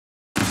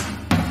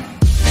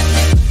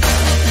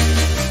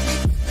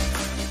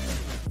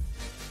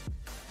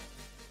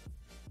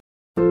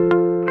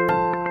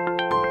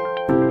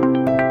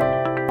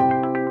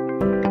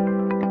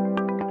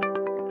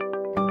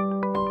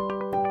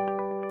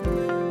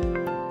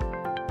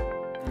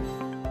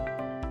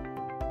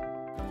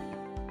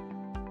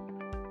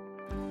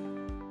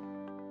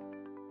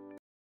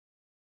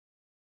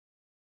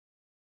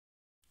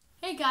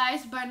Hey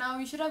guys, by now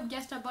you should have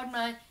guessed about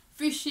my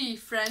fishy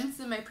friends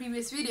in my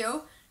previous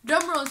video.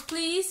 Drum rolls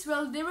please.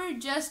 Well, they were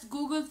just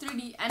Google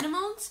 3D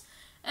animals.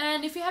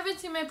 And if you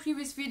haven't seen my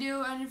previous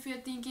video and if you're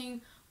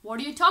thinking,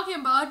 what are you talking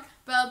about?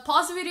 Well,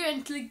 pause the video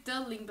and click the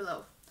link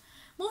below.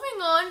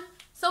 Moving on,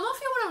 some of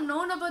you would have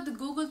known about the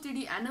Google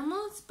 3D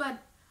animals, but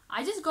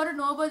I just got to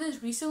know about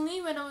this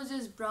recently when I was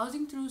just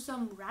browsing through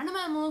some random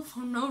animal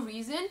for no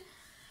reason.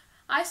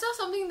 I saw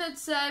something that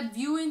said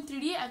view in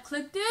 3D, I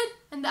clicked it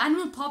and the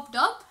animal popped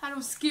up and I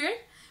was scared,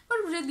 but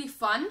really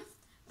fun,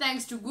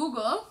 thanks to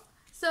Google.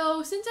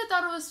 So since I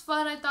thought it was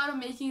fun, I thought of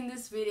making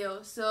this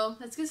video. So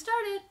let's get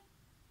started.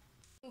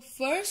 So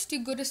first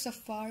you go to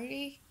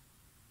Safari,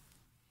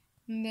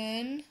 and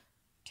then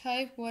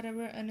type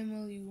whatever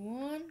animal you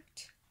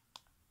want.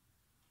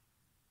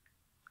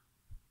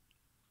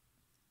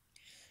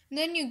 And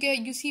then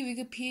you see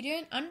Wikipedia,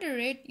 and under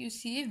it you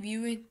see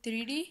view in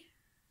 3D.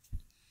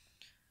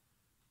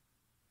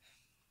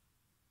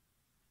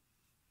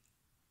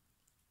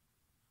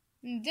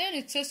 And then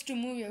it says to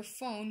move your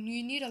phone.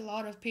 You need a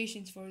lot of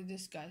patience for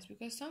this, guys,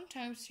 because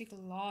sometimes it takes a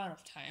lot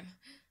of time.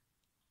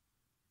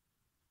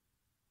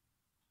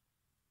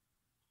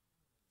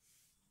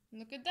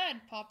 Look at that,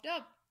 it popped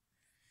up.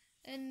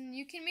 And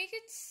you can make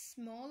it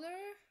smaller,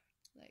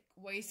 like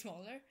way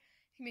smaller.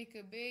 You can make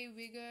it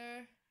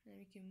bigger, and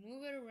you can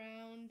move it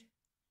around.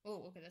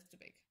 Oh, okay, that's too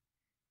big.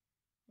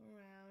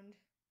 Around.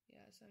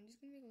 Yeah, so I'm just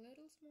gonna make it a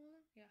little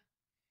smaller. Yeah.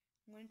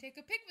 I'm gonna take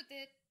a pic with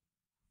it.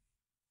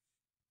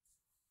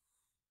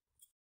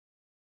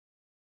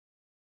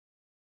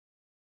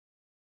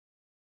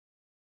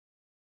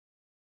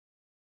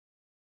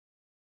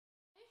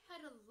 I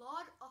had a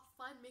lot of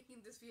fun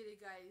making this video,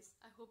 guys.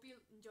 I hope you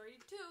enjoyed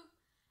it too,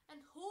 and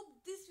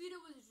hope this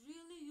video was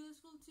really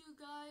useful to you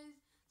guys.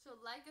 So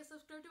like and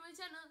subscribe to my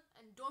channel,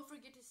 and don't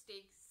forget to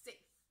stay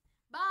safe.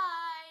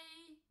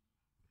 Bye.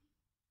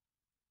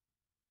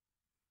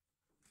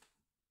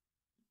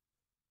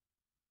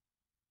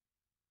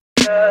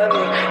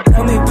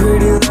 Tell me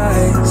pretty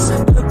lies,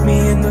 look me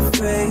in the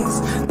face,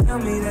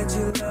 tell me that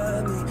you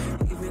love me.